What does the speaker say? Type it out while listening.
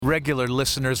Regular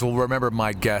listeners will remember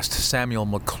my guest, Samuel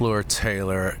McClure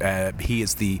Taylor. He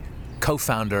is the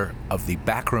co-founder of the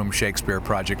Back Room Shakespeare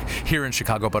Project here in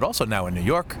Chicago, but also now in New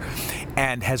York,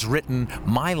 and has written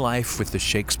My Life with the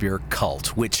Shakespeare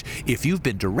Cult, which, if you've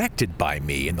been directed by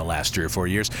me in the last 3 or 4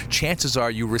 years, chances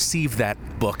are you received that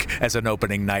book as an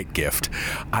opening night gift.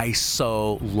 I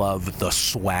so love the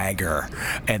swagger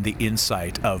and the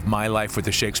insight of My Life with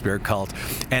the Shakespeare Cult,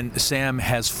 and Sam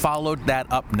has followed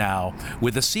that up now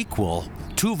with a sequel,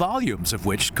 2 volumes of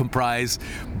which comprise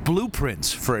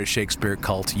blueprints for a Shakespeare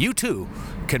cult. You too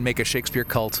can make a Shakespeare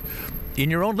cult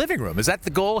in your own living room. Is that the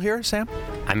goal here, Sam?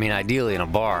 I mean, ideally in a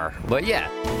bar, but yeah.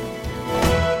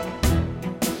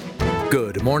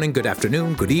 Good morning, good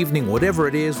afternoon, good evening, whatever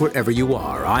it is, wherever you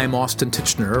are. I'm Austin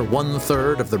Titchener,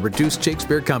 1/3 of the Reduced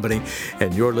Shakespeare Company,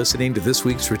 and you're listening to this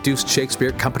week's Reduced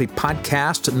Shakespeare Company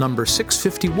podcast, number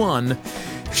 651,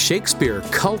 Shakespeare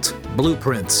Cult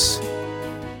Blueprints.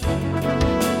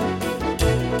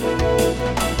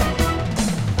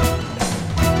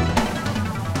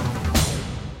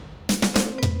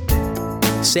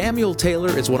 Samuel Taylor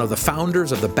is one of the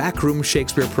founders of the Back Room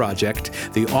Shakespeare Project,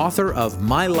 the author of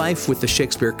My Life with the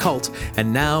Shakespeare Cult,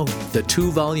 and now the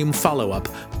 2-volume follow-up,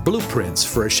 Blueprints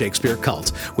for a Shakespeare Cult,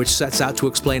 which sets out to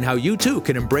explain how you too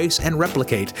can embrace and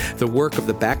replicate the work of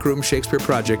the Back Room Shakespeare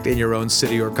Project in your own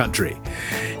city or country.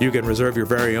 You can reserve your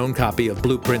very own copy of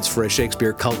Blueprints for a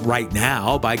Shakespeare Cult right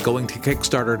now by going to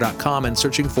Kickstarter.com and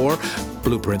searching for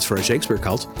Blueprints for a Shakespeare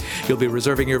Cult. You'll be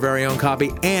reserving your very own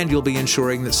copy, and you'll be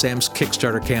ensuring that Sam's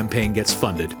Kickstarter campaign gets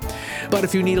funded. But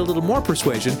if you need a little more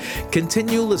persuasion,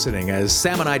 continue listening as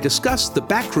Sam and I discuss the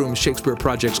Back Room Shakespeare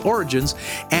Project's origins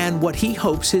and what he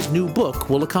hopes his new book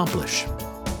will accomplish.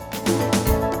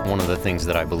 One of the things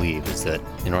that I believe is that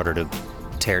in order to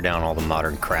tear down all the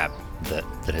modern crap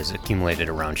that has accumulated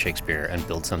around Shakespeare and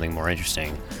build something more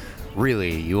interesting,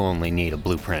 really you only need a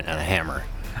blueprint and a hammer.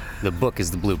 The book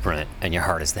is the blueprint and your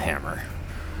heart is the hammer.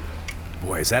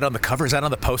 Boy, is that on the cover? Is that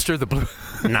on the poster? The blue?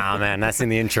 Nah, man, that's in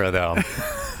the intro, though.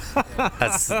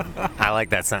 I like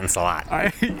that sentence a lot.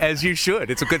 As you should.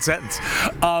 It's a good sentence.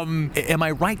 Am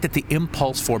I right that the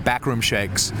impulse for Backroom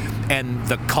Shakes and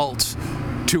the cult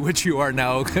to which you are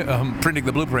now printing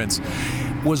the blueprints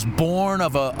was born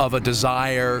of a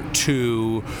desire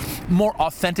to more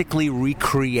authentically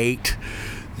recreate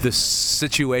the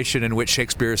situation in which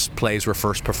Shakespeare's plays were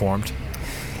first performed?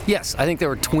 Yes, I think there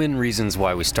were twin reasons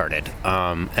why we started,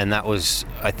 and that was,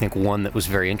 I think, one that was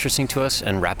very interesting to us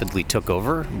and rapidly took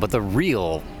over. But the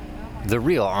real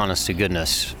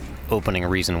honest-to-goodness opening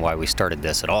reason why we started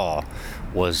this at all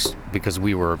was because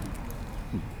we were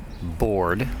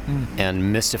bored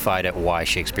and mystified at why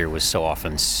Shakespeare was so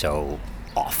often so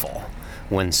awful,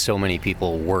 when so many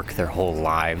people work their whole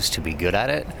lives to be good at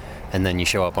it, and then you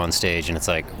show up on stage and it's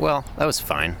like, well, that was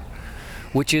fine.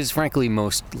 Which is frankly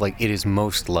most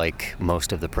like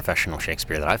most of the professional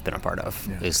Shakespeare that I've been a part of,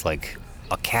 is like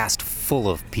a cast full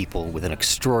of people with an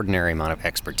extraordinary amount of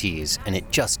expertise, and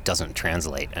it just doesn't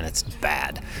translate, and it's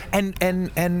bad.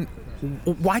 And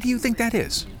why do you think that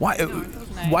is? Why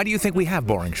do you think we have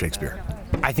boring Shakespeare?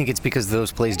 I think it's because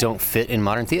those plays don't fit in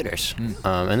modern theaters,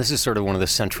 and this is sort of one of the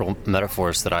central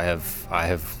metaphors that I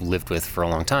have lived with for a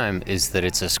long time, is that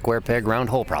it's a square peg round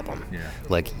hole problem. Yeah.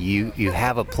 Like you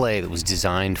have a play that was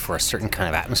designed for a certain kind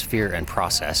of atmosphere and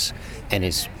process, and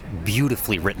is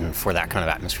beautifully written for that kind of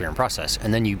atmosphere and process,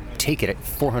 and then you take it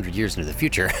 400 years into the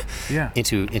future,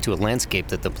 into a landscape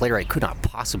that the playwright could not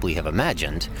possibly have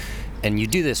imagined. And you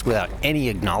do this without any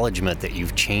acknowledgement that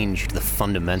you've changed the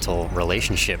fundamental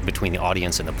relationship between the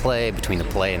audience and the play, between the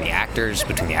play and the actors,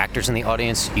 between the actors and the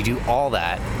audience. You do all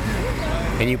that,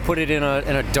 and you put it in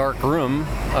a dark room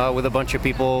with a bunch of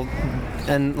people,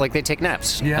 and like they take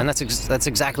naps. Yeah. And that's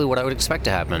exactly what I would expect to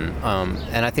happen.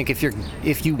 And I think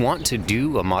if you want to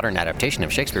do a modern adaptation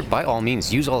of Shakespeare, by all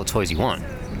means, use all the toys you want.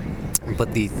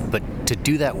 But to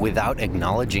do that without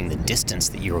acknowledging the distance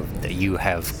that you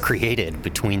have created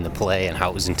between the play and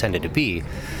how it was intended to be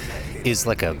is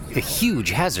like a huge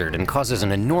hazard and causes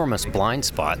an enormous blind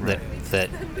spot that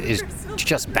is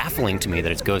just baffling to me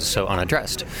that it goes so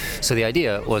unaddressed. So the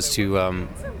idea was to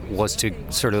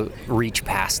sort of reach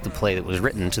past the play that was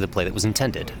written to the play that was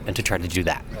intended, and to try to do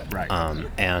that. Right.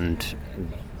 And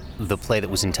the play that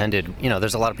was intended,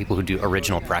 there's a lot of people who do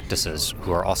original practices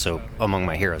who are also among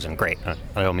my heroes, and great.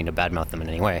 I don't mean to badmouth them in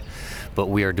any way, but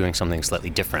we are doing something slightly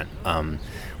different,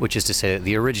 which is to say that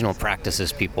the original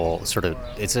practices people sort of,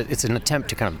 it's an attempt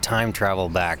to kind of time travel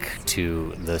back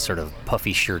to the sort of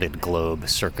puffy shirted globe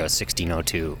circa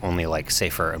 1602, only like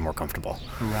safer and more comfortable.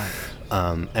 Right.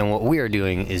 And what we are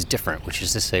doing is different, which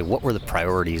is to say, what were the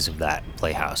priorities of that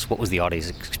playhouse? What was the audience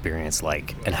experience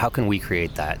like? And how can we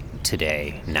create that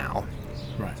today, now?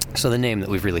 Right. So the name that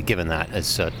we've really given that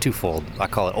is twofold. I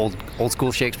call it old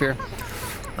school Shakespeare,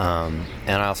 and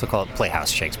I also call it Playhouse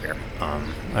Shakespeare.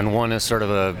 And one is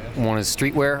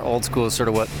streetwear. Old school is sort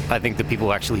of what I think the people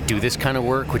who actually do this kind of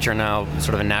work, which are now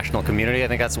sort of a national community. I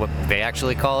think that's what they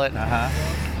actually call it.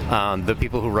 The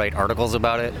people who write articles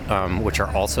about it, which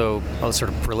are also sort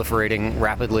of proliferating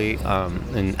rapidly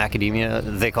in academia,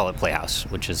 they call it Playhouse,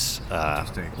 which is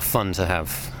fun to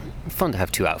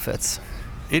have two outfits.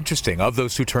 Interesting. Of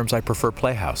those two terms, I prefer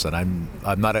Playhouse, and I'm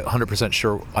not 100%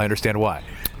 sure I understand why.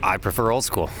 I prefer old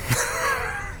school.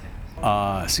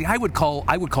 See, I would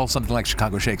call something like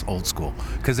Chicago Shakes old school,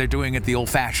 because they're doing it the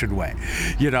old-fashioned way,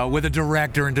 with a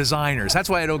director and designers. That's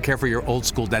why I don't care for your old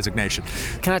school designation.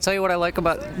 Can I tell you what I like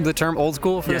about the term old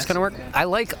school for this kind of work? I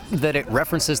like that it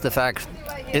references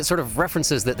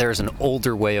that there's an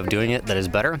older way of doing it that is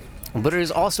better, but it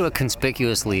is also a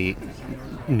conspicuously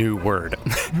new word.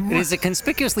 It is a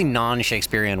conspicuously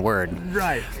non-Shakespearean word.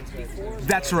 Right.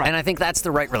 That's right. And I think that's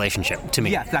the right relationship to me.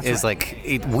 Yeah, that's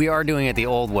right. We are doing it the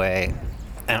old way,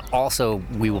 and also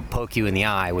we will poke you in the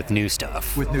eye with new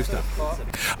stuff.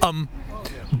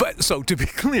 But so to be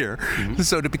clear,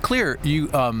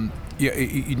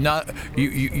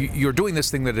 you're doing this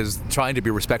thing that is trying to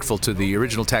be respectful to the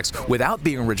original text without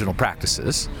being original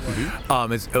practices,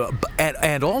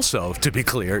 and also to be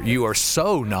clear, you are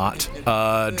so not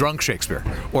drunk Shakespeare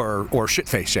or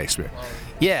shit-faced Shakespeare.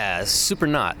 Yeah, super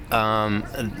not.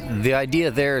 The idea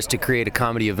there is to create a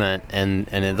comedy event, and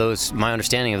my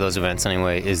understanding of those events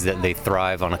anyway is that they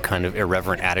thrive on a kind of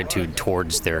irreverent attitude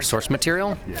towards their source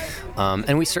material.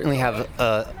 And we certainly have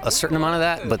a certain amount of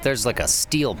that, but there's like a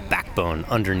steel backbone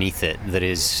underneath it that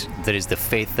is the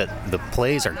faith that the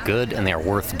plays are good and they are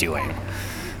worth doing.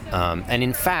 And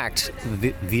in fact,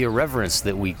 the irreverence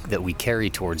that we carry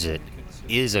towards it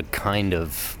is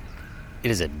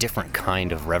a different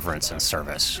kind of reverence and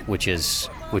service, which is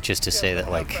to say that,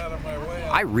 like,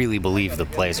 I really believe the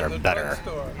plays are better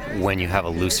when you have a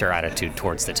looser attitude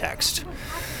towards the text.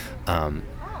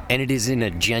 And it is in a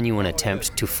genuine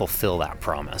attempt to fulfill that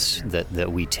promise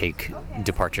that we take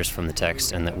departures from the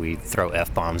text and that we throw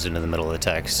F-bombs into the middle of the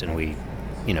text and we,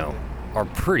 are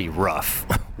pretty rough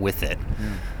with it.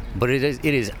 But it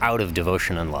is out of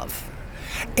devotion and love.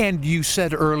 And you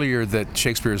said earlier that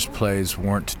Shakespeare's plays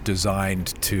weren't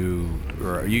designed to,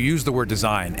 or you used the word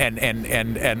design,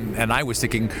 and I was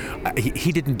thinking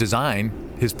he didn't design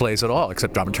his plays at all,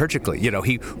 except dramaturgically.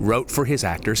 He wrote for his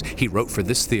actors, he wrote for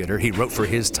this theater, he wrote for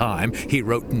his time, he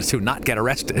wrote to not get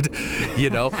arrested. He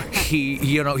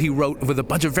wrote with a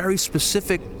bunch of very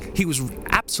specific. He was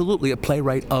absolutely a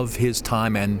playwright of his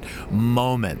time and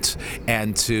moment,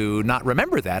 and to not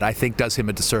remember that, I think, does him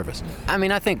a disservice. I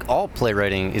mean, I think all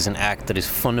playwriting is an act that is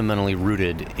fundamentally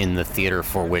rooted in the theater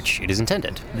for which it is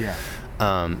intended. Yeah.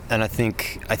 And I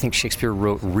think Shakespeare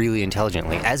wrote really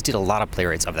intelligently, as did a lot of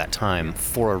playwrights of that time,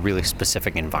 for a really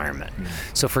specific environment.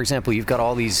 So, for example, you've got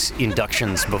all these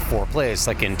inductions before plays,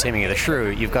 like in Taming of the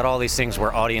Shrew. You've got all these things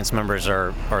where audience members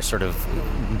are sort of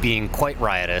being quite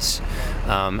riotous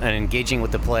and engaging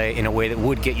with the play in a way that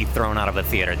would get you thrown out of a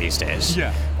theater these days.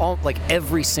 Yeah.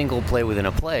 Every single play within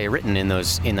a play written in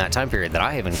that time period that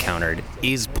I have encountered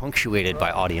is punctuated by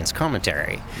audience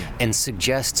commentary and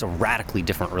suggests a radically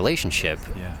different relationship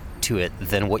to it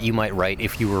than what you might write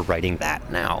if you were writing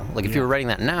that now. Like if you were writing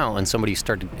that now and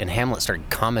Hamlet started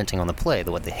commenting on the play,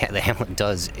 what the Hamlet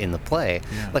does in the play,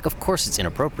 like of course it's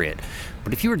inappropriate.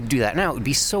 But if you were to do that now, it would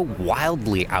be so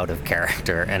wildly out of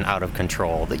character and out of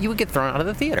control that you would get thrown out of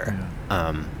the theater.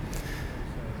 And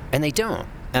they don't.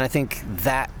 And I think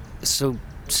that, so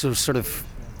sort of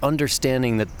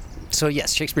understanding that, so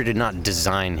yes, Shakespeare did not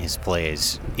design his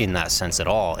plays in that sense at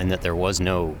all, in that there was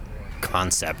no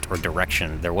concept or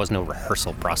direction. There was no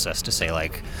rehearsal process to say,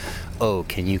 like, oh,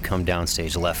 can you come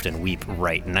downstage left and weep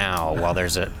right now while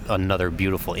there's another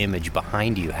beautiful image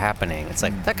behind you happening. It's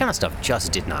like that kind of stuff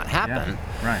just did not happen.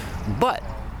 Yeah, right. But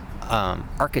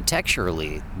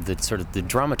architecturally, the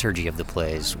dramaturgy of the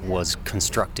plays was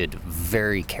constructed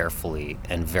very carefully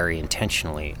and very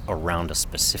intentionally around a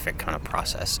specific kind of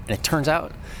process. And it turns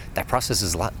out that process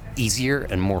is a lot easier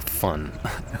and more fun.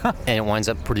 And it winds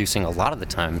up producing a lot of the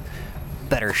time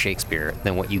better Shakespeare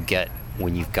than what you get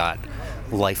when you've got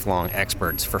lifelong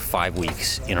experts for 5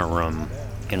 weeks in a room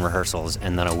in rehearsals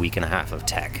and then a week and a half of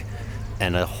tech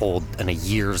and a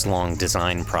years-long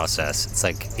design process. It's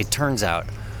like, it turns out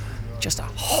just a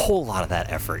whole lot of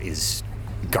that effort is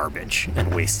garbage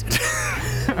and wasted.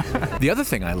 The other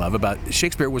thing I love about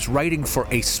Shakespeare was writing for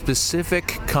a specific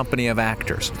company of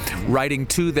actors, writing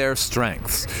to their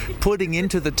strengths, putting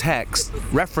into the text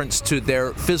reference to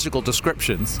their physical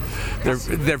descriptions,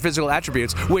 their physical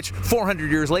attributes, which 400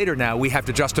 years later now we have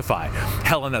to justify.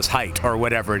 Helena's height or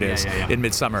whatever it is in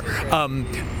Midsummer.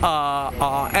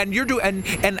 And you're doing,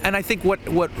 and I think what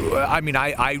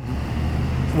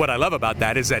I love about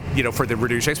that is that, for the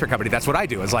Reduced Shakespeare Company, that's what I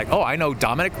do. It's like, oh, I know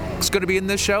Dominic's going to be in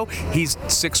this show. He's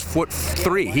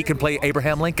 6'3". He can play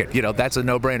Abraham Lincoln. That's a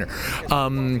no-brainer.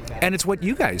 And it's what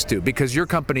you guys do, because your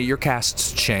company, your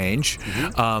casts change.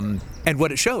 And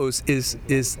what it shows is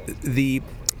the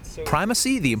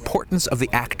primacy, the importance of the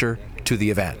actor to the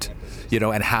event,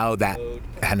 and how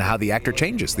the actor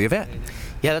changes the event.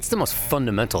 Yeah, that's the most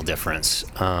fundamental difference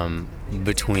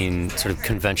between sort of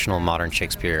conventional modern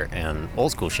Shakespeare and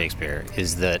old school Shakespeare,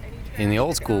 is that in the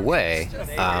old school way,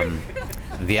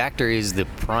 the actor is the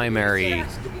primary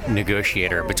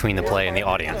negotiator between the play and the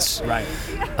audience. Right.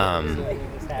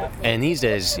 And these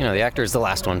days, the actor is the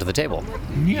last one to the table.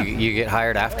 Yeah. You get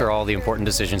hired after all the important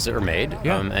decisions that were made,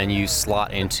 Yeah. And you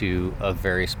slot into a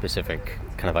very specific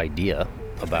kind of idea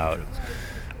about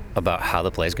how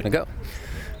the play is going to go.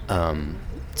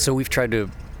 So we've tried to,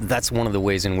 that's one of the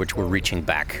ways in which we're reaching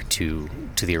back to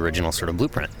the original sort of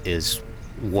blueprint, is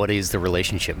what is the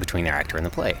relationship between the actor and the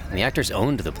play? And the actor's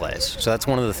owned the plays. So that's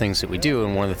one of the things that we do,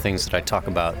 and one of the things that I talk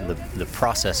about, the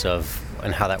process of,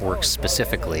 and how that works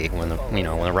specifically when the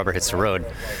rubber hits the road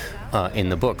in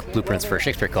the book, Blueprints for a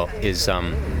Shakespeare Cult, is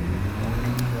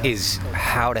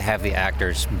how to have the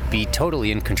actors be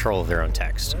totally in control of their own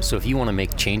text. So if you want to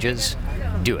make changes,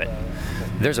 do it.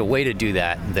 There's a way to do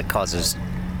that causes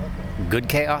good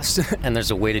chaos, and there's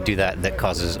a way to do that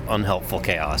causes unhelpful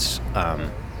chaos.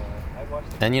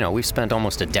 And we've spent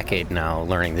almost a decade now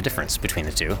learning the difference between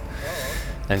the two.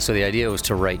 And so the idea was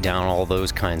to write down all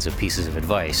those kinds of pieces of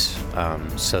advice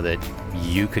so that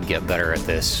you could get better at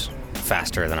this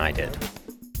faster than I did.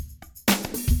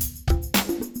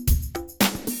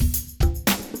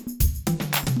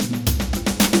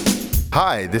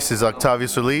 Hi, this is Octavio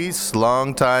Solis,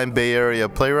 longtime Bay Area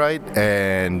playwright,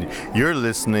 and you're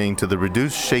listening to the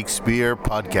Reduced Shakespeare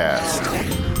Podcast.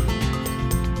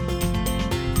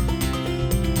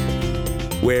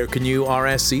 Where can you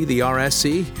RSC the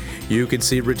RSC? You can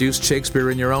see Reduced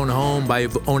Shakespeare in your own home by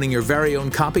owning your very own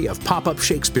copy of Pop-Up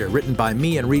Shakespeare, written by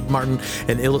me and Reed Martin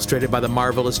and illustrated by the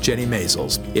marvelous Jenny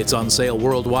Maisels. It's on sale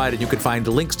worldwide, and you can find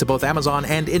links to both Amazon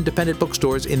and independent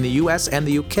bookstores in the US and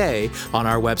the UK on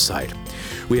our website.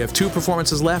 We have 2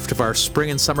 performances left of our Spring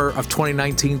and Summer of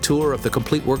 2019 tour of the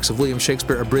complete works of William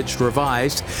Shakespeare Abridged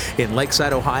Revised in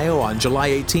Lakeside, Ohio on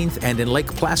July 18th and in Lake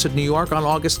Placid, New York on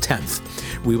August 10th.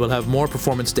 We will have more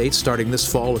performance dates starting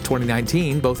this fall of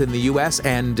 2019, both in the U.S.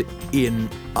 and in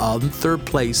other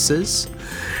places,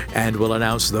 and we'll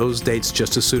announce those dates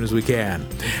just as soon as we can.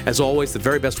 As always, the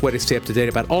very best way to stay up to date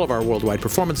about all of our worldwide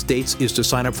performance dates is to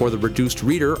sign up for the Reduced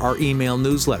Reader, our email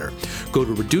newsletter. Go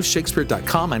to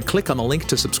reducedshakespeare.com and click on the link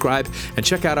to subscribe, and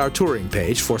check out our touring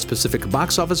page for specific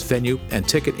box office, venue, and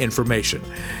ticket information.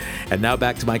 And now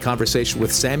back to my conversation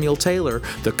with Samuel Taylor,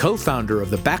 the co-founder of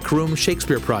the Back Room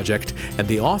Shakespeare Project and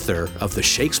the author of the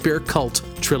Shakespeare Cult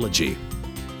trilogy.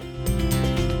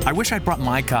 I wish I'd brought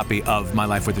my copy of My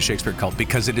Life with the Shakespeare Cult,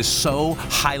 because it is so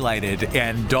highlighted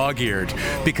and dog-eared,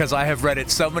 because I have read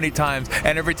it so many times,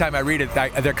 and every time I read it,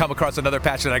 there come across another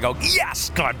passage and I go,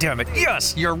 yes, God damn it,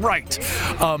 yes, you're right.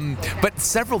 But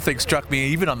several things struck me,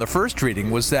 even on the first reading,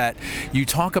 was that you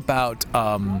talk about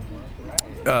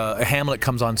Hamlet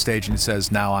comes on stage and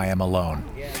says, "Now I am alone."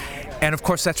 And of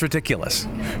course that's ridiculous,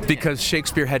 because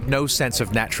Shakespeare had no sense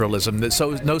of naturalism,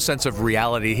 no sense of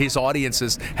reality. His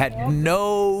audiences had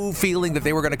no feeling that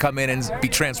they were going to come in and be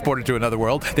transported to another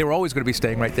world. They were always going to be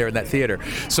staying right there in that theater.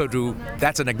 So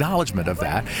that's an acknowledgement of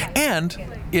that. And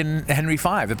in Henry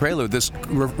V, the prelude, this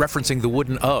referencing the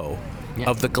wooden O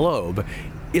of the globe,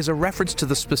 is a reference to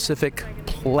the specific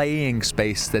playing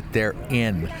space that they're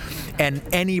in. And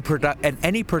any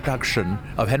production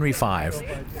of Henry V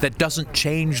that doesn't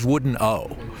change wooden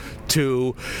O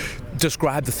to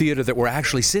describe the theater that we're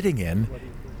actually sitting in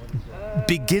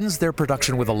begins their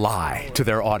production with a lie to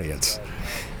their audience.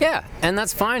 Yeah, and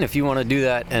that's fine if you want to do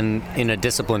that and in a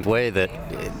disciplined way that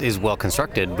is well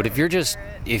constructed. But if you're just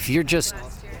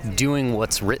doing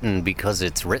what's written because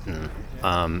it's written,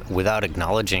 without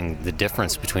acknowledging the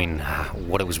difference between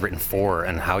what it was written for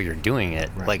and how you're doing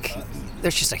it, like,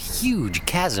 there's just a huge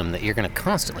chasm that you're going to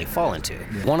constantly fall into.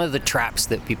 One of the traps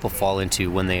that people fall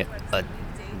into when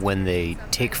they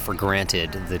take for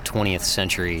granted the 20th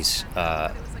century's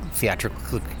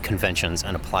theatrical conventions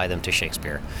and apply them to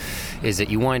Shakespeare, is that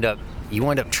you wind up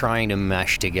trying to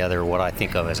mesh together what I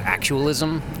think of as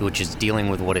actualism, which is dealing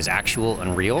with what is actual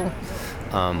and real,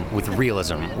 with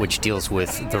realism, which deals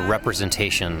with the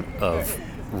representation of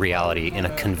reality in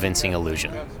a convincing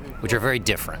illusion, which are very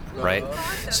different, right?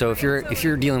 So if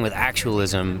you're dealing with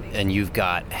actualism and you've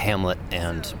got Hamlet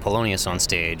and Polonius on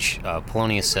stage,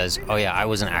 Polonius says, "Oh yeah, I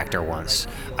was an actor once.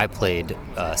 I played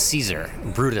Caesar.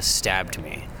 Brutus stabbed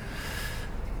me."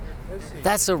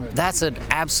 That's an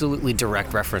absolutely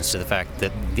direct reference to the fact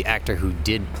that the actor who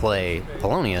did play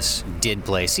Polonius did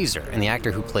play Caesar, and the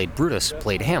actor who played Brutus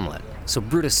played Hamlet. So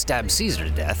Brutus stabbed Caesar to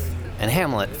death, and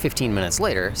Hamlet, 15 minutes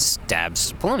later,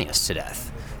 stabs Polonius to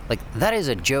death. Like, that is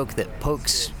a joke that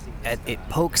pokes at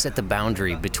the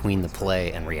boundary between the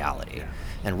play and reality.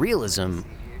 And realism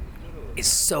is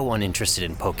so uninterested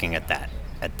in poking at that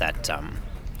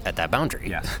boundary.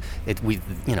 Yeah.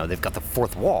 They've got the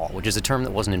fourth wall, which is a term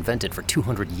that wasn't invented for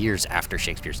 200 years after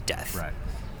Shakespeare's death. Right.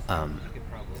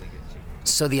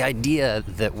 So the idea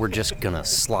that we're just gonna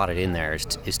slot it in there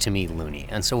is to me loony.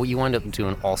 And so you wind up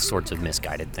doing all sorts of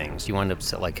misguided things. You wind up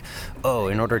like, oh,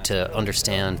 in order to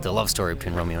understand the love story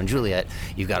between Romeo and Juliet,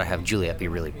 you've got to have Juliet be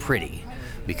really pretty,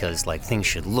 because like things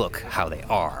should look how they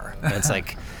are. And it's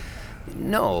like,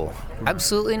 no,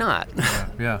 absolutely not.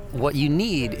 Yeah. What you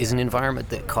need is an environment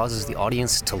that causes the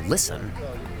audience to listen.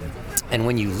 And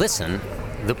when you listen,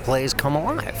 the plays come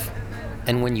alive.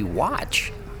 And when you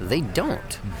watch, they don't.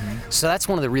 Mm-hmm. So that's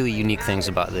one of the really unique things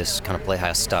about this kind of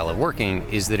playhouse style of working,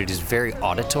 is that it is very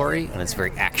auditory and it's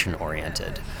very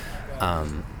action-oriented.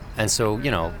 And so,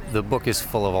 the book is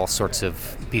full of all sorts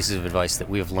of pieces of advice that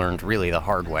we have learned really the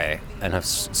hard way and have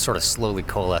sort of slowly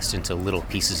coalesced into little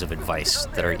pieces of advice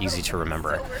that are easy to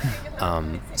remember,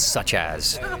 such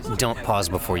as don't pause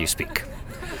before you speak.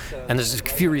 And there's a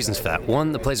few reasons for that.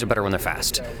 One, the plays are better when they're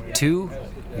fast. Two,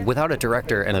 without a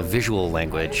director and a visual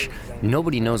language,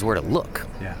 nobody knows where to look.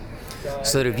 Yeah.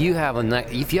 So that if you have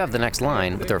the next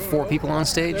line, but there are 4 people on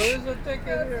stage,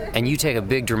 and you take a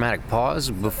big dramatic pause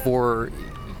before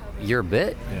your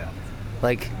bit,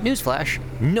 like, newsflash,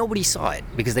 nobody saw it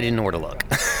because they didn't know where to look.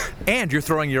 And you're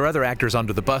throwing your other actors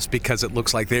under the bus because it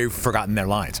looks like they've forgotten their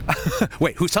lines.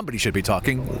 Wait, somebody should be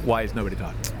talking. Why is nobody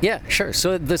talking? Yeah, sure.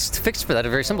 So the fix for that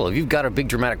is very simple. If you've got a big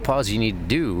dramatic pause you need to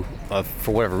do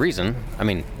for whatever reason, I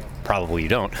mean, probably you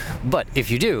don't, but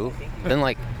if you do, then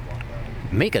like,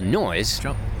 make a noise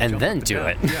and then do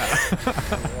it.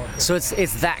 Yeah. So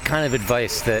it's that kind of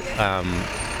advice that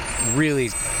really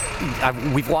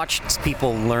we've watched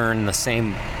people learn the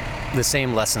same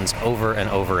lessons over and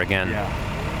over again.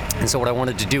 Yeah. And so what I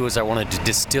wanted to do is I wanted to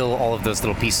distill all of those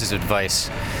little pieces of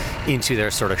advice into their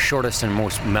sort of shortest and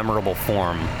most memorable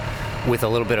form, with a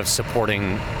little bit of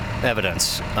supporting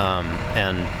evidence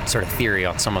and sort of theory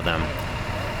on some of them.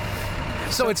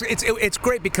 So it's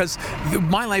great because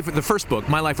the first book,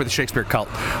 My Life with the Shakespeare Cult,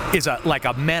 is like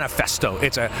a manifesto.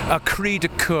 It's a cri de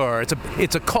coeur.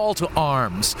 It's a call to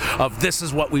arms of this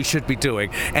is what we should be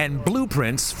doing. And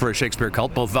Blueprints for a Shakespeare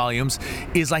Cult, both volumes,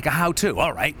 is like a how-to.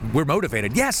 All right, we're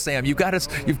motivated. Yes, Sam, you've got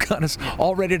us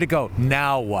all ready to go.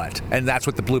 Now what? And that's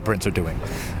what the Blueprints are doing.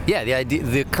 Yeah,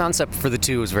 the concept for the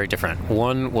two was very different.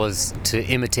 One was to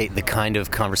imitate the kind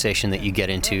of conversation that you get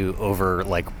into over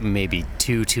like maybe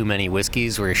too many whiskeys,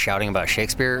 where you're shouting about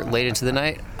Shakespeare late into the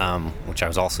night, which I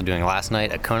was also doing last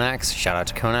night at Konax. Shout out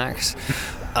to Konax.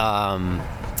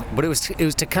 But it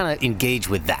was to kind of engage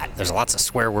with that. There's lots of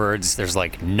swear words. There's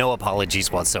like no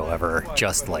apologies whatsoever.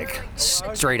 Just like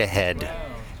straight ahead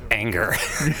anger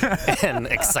and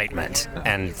excitement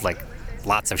and like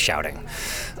lots of shouting.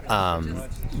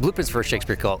 Blueprints for a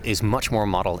Shakespeare Cult is much more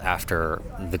modeled after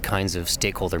the kinds of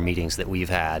stakeholder meetings that we've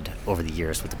had over the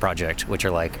years with the project, which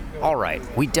are like, all right,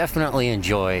 we definitely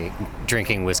enjoy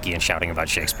drinking whiskey and shouting about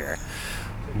Shakespeare,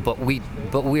 but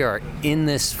we are in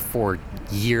this for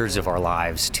years of our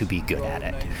lives to be good at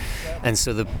it. And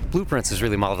so the Blueprints is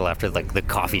really modeled after like the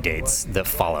coffee dates that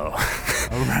follow.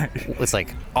 All right. It's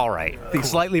like, all right, cool.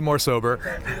 Slightly more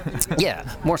sober. Yeah,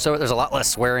 more so. There's a lot less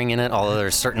swearing in it, although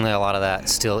there's certainly a lot of that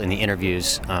still in the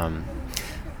interviews.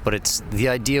 But the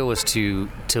idea was to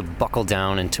buckle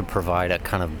down and to provide a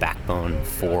kind of backbone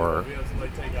for.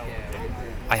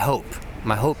 My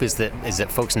hope is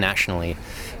that folks nationally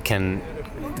can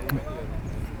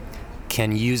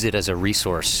use it as a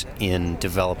resource in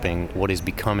developing what is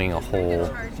becoming a whole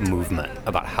movement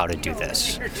about how to do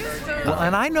this. Well,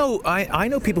 and I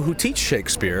know people who teach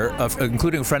Shakespeare,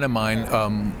 including a friend of mine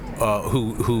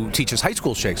who teaches high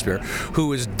school Shakespeare,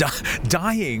 who is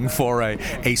dying for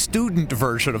a student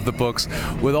version of the books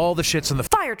with all the shits and the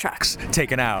fire fire trucks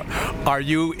taken out. Are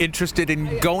you interested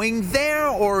in going there,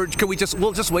 or can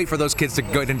we'll just wait for those kids to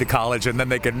go into college and then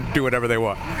they can do whatever they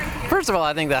want? First of all,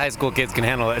 I think the high school kids can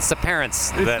handle it. It's the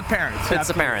parents. It's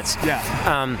the parents.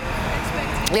 Yeah.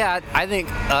 Yeah, I think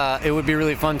it would be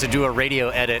really fun to do a radio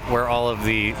edit where all of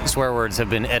the swear words have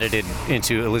been edited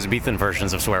into Elizabethan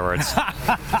versions of swear words.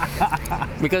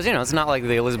 Because, it's not like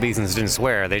the Elizabethans didn't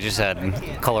swear. They just had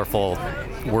colorful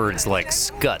words like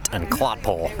scut and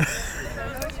clotpole.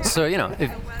 So,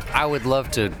 I would love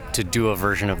to do a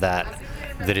version of that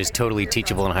is totally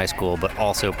teachable in high school, but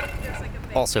also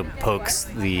pokes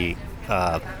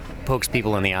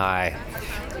people in the eye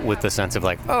with the sense of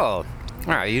like, oh,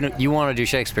 all right, you want to do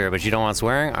Shakespeare, but you don't want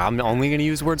swearing? I'm only going to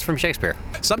use words from Shakespeare.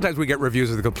 Sometimes we get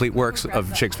reviews of the complete works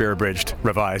of Shakespeare Abridged,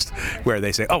 revised, where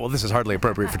they say, oh, well, this is hardly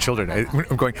appropriate for children.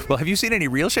 I'm going, well, have you seen any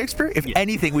real Shakespeare? If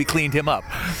anything, we cleaned him up.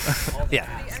 Yeah.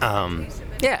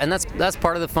 And that's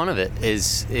part of the fun of it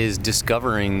is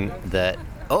discovering that,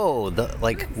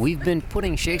 we've been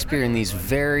putting Shakespeare in these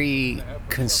very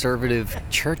conservative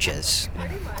churches.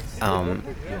 And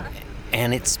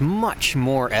it's much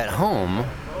more at home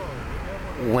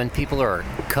when people are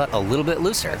cut a little bit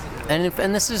looser.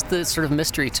 And this is the sort of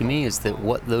mystery to me, is that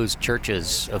what those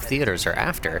churches of theaters are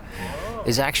after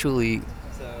is actually,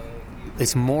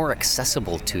 it's more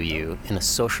accessible to you in a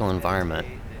social environment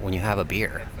when you have a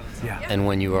beer. Yeah. And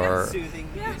when you are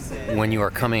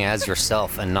coming as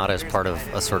yourself and not as part of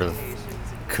a sort of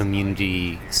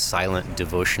community silent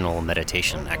devotional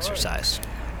meditation exercise.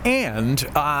 And,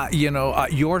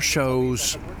 your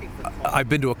shows, I've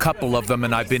been to a couple of them,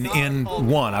 and I've been in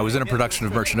one. I was in a production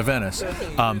of Merchant of Venice,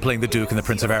 playing the Duke and the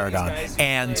Prince of Aragon.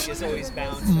 And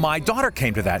my daughter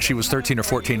came to that. She was 13 or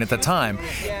 14 at the time.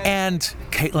 And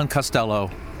Caitlin Costello,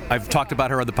 I've talked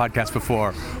about her on the podcast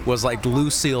before, was like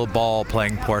Lucille Ball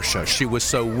playing Portia. She was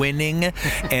so winning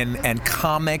and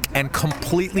comic and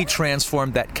completely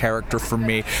transformed that character for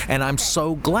me. And I'm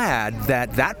so glad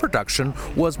that production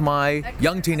was my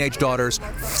young teenage daughter's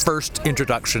first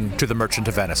introduction to The Merchant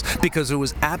of Venice, because it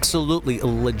was absolutely a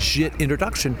legit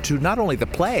introduction to not only the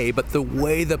play, but the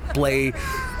way the play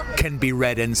can be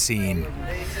read and seen.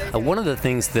 One of the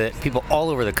things that people all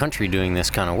over the country doing this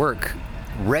kind of work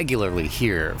regularly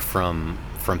hear from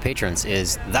patrons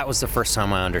is that was the first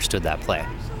time I understood that play.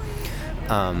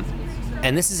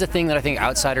 And this is a thing that I think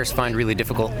outsiders find really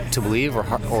difficult to believe or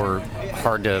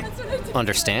hard to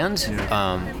understand.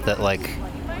 That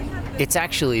it's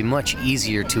actually much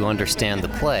easier to understand the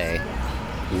play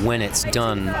when it's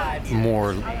done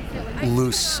more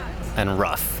loose and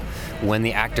rough, when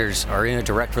the actors are in a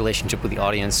direct relationship with the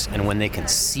audience, and when they can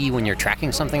see when you're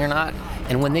tracking something or not,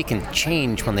 and when they can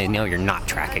change when they know you're not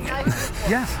tracking it.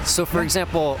 Yeah. So, for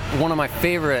example, one of my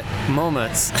favorite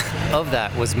moments of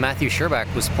that was Matthew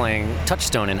Sherbach was playing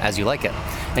Touchstone in As You Like It.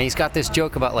 And he's got this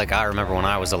joke about, I remember when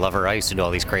I was a lover, I used to do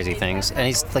all these crazy things. And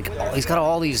he's got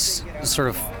all these sort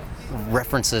of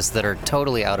references that are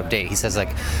totally out of date. He says,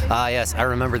 yes, I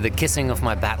remember the kissing of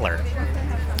my battler.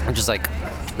 I'm just like,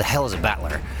 the hell is a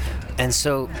battler? And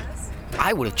so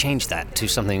I would have changed that to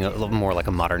something a little more like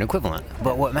a modern equivalent.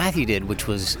 But what Matthew did, which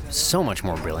was so much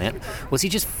more brilliant, was he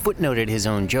just footnoted his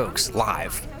own jokes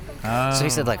live. Oh. So he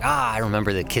said I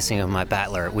remember the kissing of my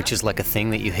battler, which is like a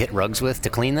thing that you hit rugs with to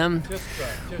clean them,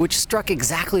 which struck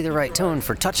exactly the right tone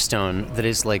for Touchstone, that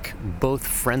is both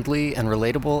friendly and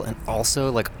relatable and also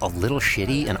a little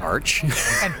shitty and arch.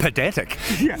 And pedantic.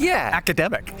 Yeah.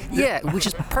 Academic. Yeah, which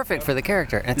is perfect for the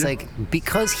character. And it's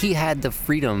because he had the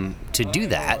freedom to do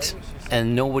that,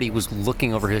 and nobody was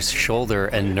looking over his shoulder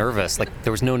and nervous.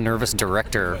 There was no nervous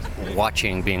director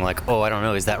watching, being oh, I don't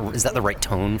know, is that the right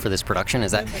tone for this production?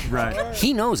 Is that right?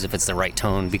 He knows if it's the right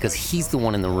tone because he's the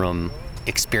one in the room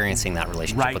experiencing that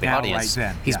relationship with the audience. Right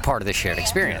then. He's part of the shared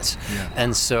experience. Yeah.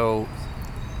 And so,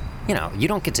 you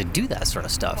don't get to do that sort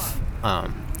of stuff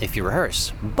if you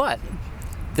rehearse. But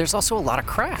there's also a lot of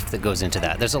craft that goes into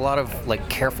that. There's a lot of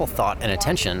careful thought and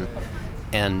attention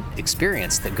and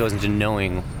experience that goes into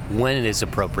knowing when it is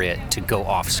appropriate to go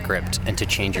off script and to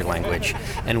change your language,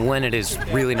 and when it is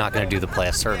really not going to do the play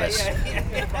a service.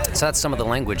 So that's some of the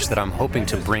language that I'm hoping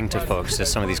to bring to folks to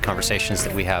some of these conversations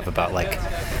that we have about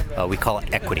we call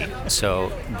it equity.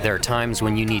 So there are times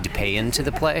when you need to pay into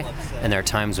the play, and there are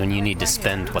times when you need to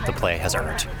spend what the play has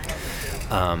earned.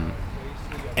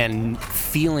 And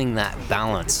feeling that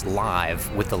balance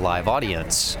live with the live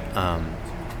audience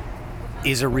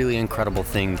is a really incredible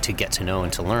thing to get to know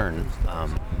and to learn.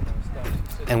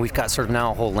 And we've got sort of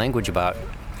now a whole language about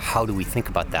how do we think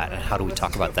about that and how do we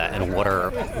talk about that and what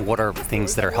are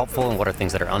things that are helpful and what are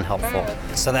things that are unhelpful.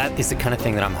 So that is the kind of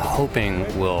thing that I'm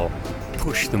hoping will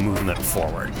push the movement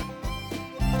forward.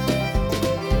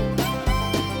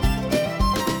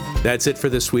 That's it for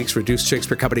this week's Reduced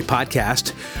Shakespeare Company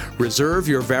podcast. Reserve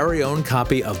your very own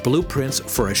copy of Blueprints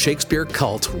for a Shakespeare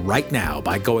Cult right now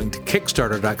by going to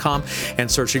Kickstarter.com and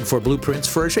searching for Blueprints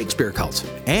for a Shakespeare Cult.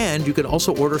 And you can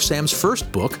also order Sam's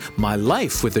first book, My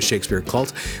Life with the Shakespeare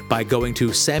Cult, by going to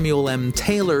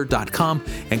SamuelMTaylor.com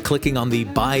and clicking on the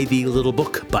Buy the Little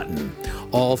Book button.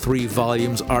 All 3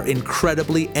 volumes are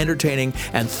incredibly entertaining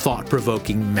and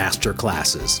thought-provoking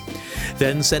masterclasses.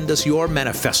 Then send us your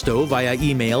manifesto via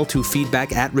email to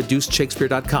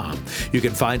feedback@reducedshakespeare.com. You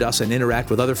can find us and interact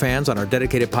with other fans on our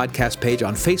dedicated podcast page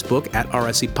on Facebook at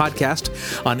RSC Podcast,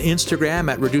 on Instagram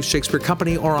at Reduced Shakespeare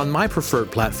Company, or on my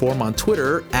preferred platform on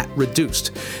Twitter at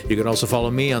Reduced. You can also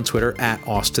follow me on Twitter at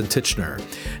Austin Titchener.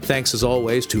 Thanks as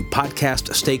always to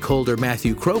podcast stakeholder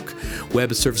Matthew Croak,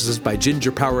 web services by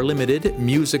Ginger Power Limited,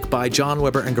 music by John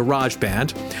Weber and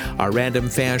GarageBand. Our random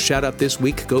fan shout-out this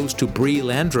week goes to Bree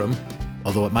Landrum,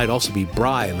 although it might also be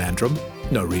Bry Landrum.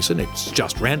 No reason, it's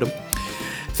just random.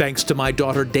 Thanks to my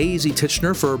daughter Daisy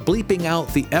Titchener for bleeping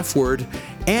out the F word,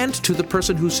 and to the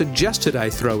person who suggested I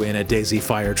throw in a Daisy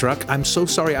fire truck. I'm so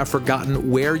sorry I've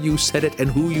forgotten where you said it and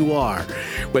who you are.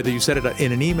 Whether you said it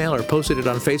in an email or posted it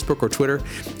on Facebook or Twitter,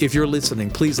 if you're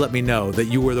listening, please let me know that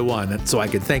you were the one so I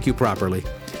can thank you properly.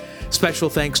 Special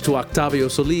thanks to Octavio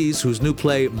Solis, whose new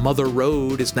play, Mother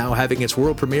Road, is now having its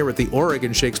world premiere at the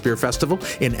Oregon Shakespeare Festival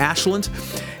in Ashland.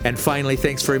 And finally,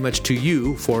 thanks very much to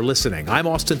you for listening. I'm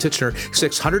Austin Titchener,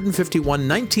 651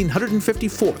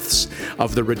 1954ths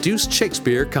of the Reduced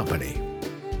Shakespeare Company.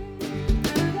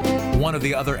 One of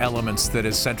the other elements that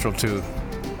is central to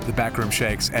the Back Room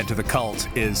Shakes and to the cult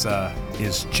is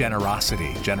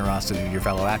generosity. Generosity to your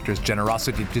fellow actors,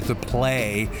 generosity to the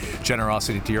play,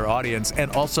 generosity to your audience,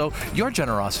 and also your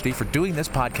generosity for doing this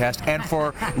podcast and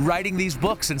for writing these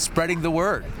books and spreading the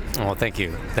word. Well, thank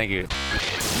you. Thank you.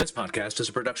 This podcast is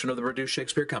a production of the Reduced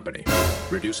Shakespeare Company,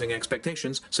 reducing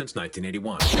expectations since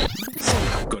 1981.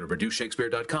 Go to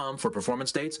reducedshakespeare.com for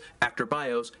performance dates, actor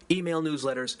bios, email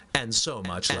newsletters, and so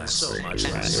much less.